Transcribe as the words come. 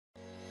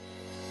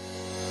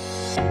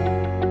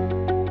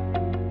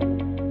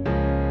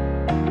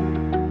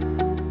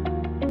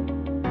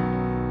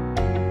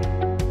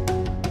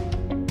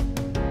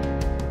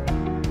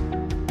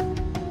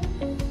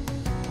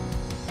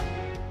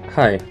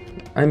Hi,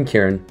 I'm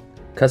Kieran,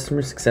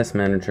 Customer Success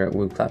Manager at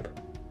Wooclap.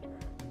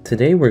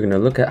 Today we're going to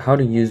look at how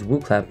to use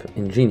Wooclap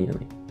in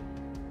Genially.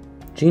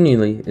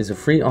 Genially is a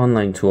free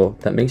online tool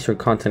that makes your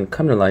content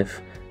come to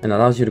life and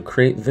allows you to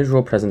create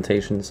visual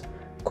presentations,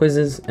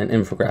 quizzes, and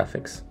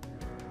infographics.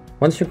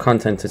 Once your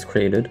content is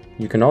created,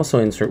 you can also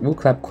insert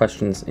Wooclap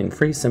questions in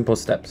 3 simple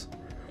steps.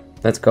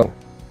 Let's go!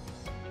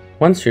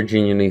 Once your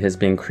Genially has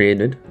been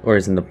created, or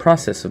is in the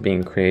process of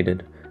being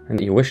created, and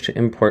you wish to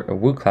import a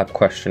Wooclap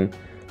question,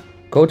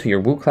 go to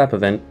your Wooclap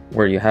event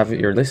where you have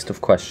your list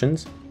of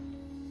questions,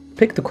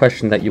 pick the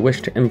question that you wish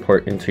to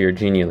import into your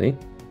Genially,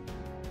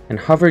 and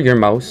hover your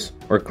mouse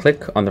or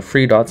click on the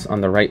 3 dots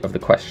on the right of the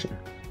question.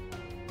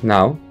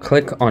 Now,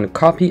 click on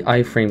Copy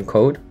iFrame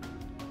Code,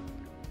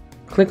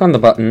 click on the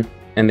button,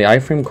 and the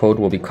iFrame code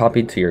will be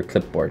copied to your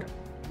clipboard.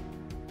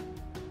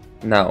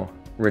 Now,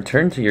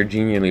 return to your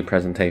Genially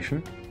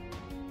presentation.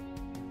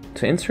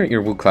 To insert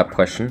your Wooclap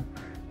question,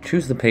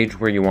 choose the page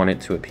where you want it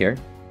to appear.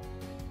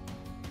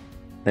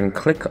 Then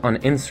click on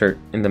Insert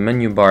in the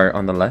menu bar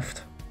on the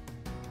left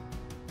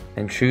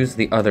and choose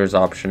the Others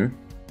option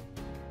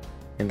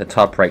in the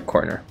top right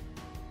corner.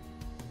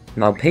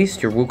 Now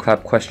paste your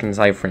Wooclap question's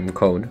iFrame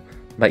code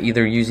by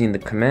either using the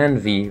Command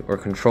V or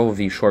Control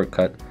V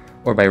shortcut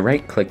or by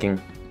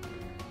right-clicking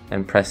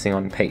and pressing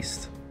on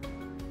Paste.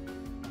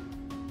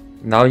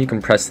 Now you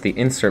can press the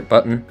Insert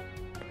button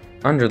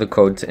under the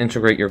code to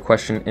integrate your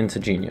question into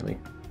Genially.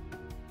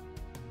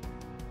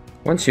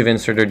 Once you've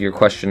inserted your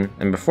question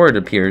and before it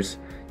appears,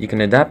 you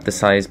can adapt the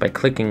size by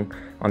clicking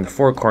on the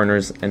 4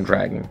 corners and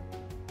dragging.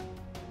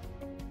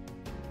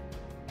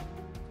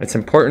 It's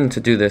important to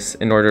do this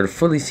in order to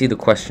fully see the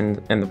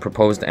question and the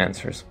proposed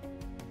answers.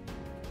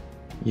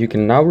 You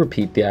can now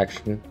repeat the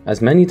action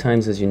as many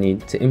times as you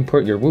need to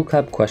import your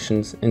Wooclap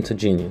questions into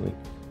Genially.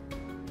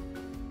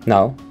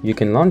 Now, you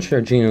can launch your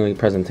Genially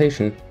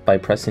presentation by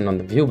pressing on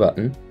the View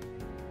button.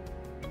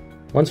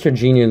 Once your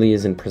Genially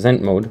is in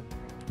present mode,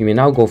 you may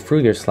now go through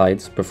your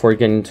slides before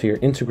getting to your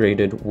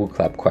integrated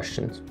Wooclap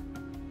questions.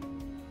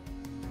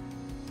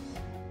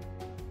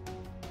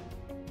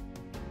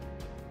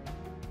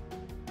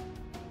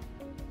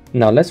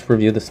 Now let's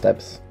review the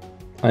steps.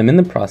 I'm in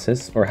the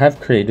process or have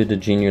created a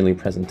Genially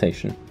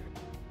presentation.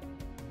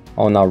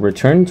 I'll now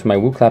return to my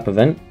Wooclap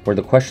event where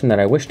the question that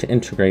I wish to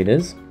integrate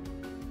is.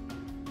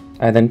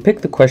 I then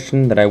pick the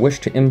question that I wish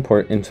to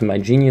import into my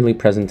Genially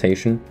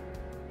presentation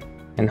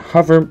and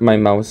hover my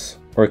mouse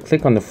or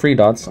click on the 3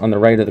 dots on the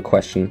right of the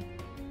question,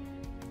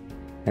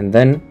 and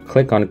then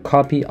click on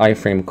Copy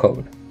iFrame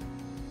Code.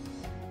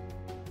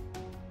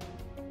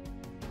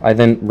 I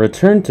then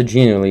return to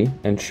Genially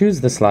and choose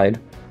the slide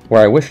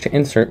where I wish to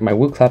insert my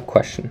Wooclap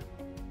question.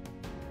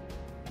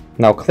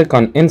 Now click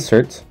on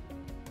Insert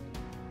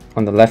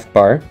on the left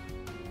bar,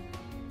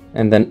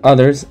 and then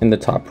Others in the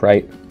top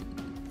right,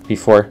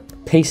 before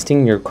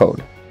pasting your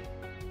code.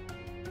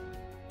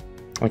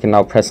 I can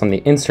now press on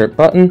the Insert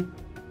button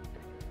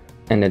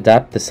and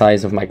adapt the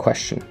size of my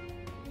question.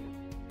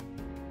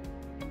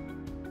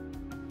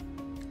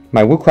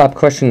 My Wooclap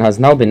question has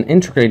now been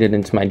integrated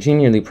into my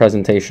Genially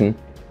presentation,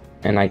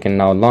 and I can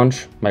now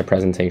launch my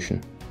presentation.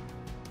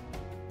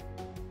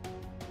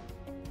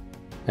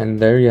 And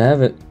there you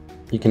have it.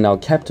 You can now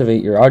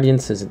captivate your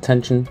audience's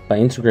attention by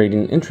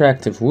integrating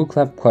interactive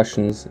Wooclap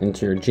questions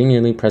into your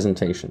Genially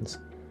presentations.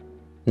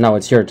 Now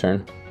it's your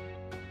turn.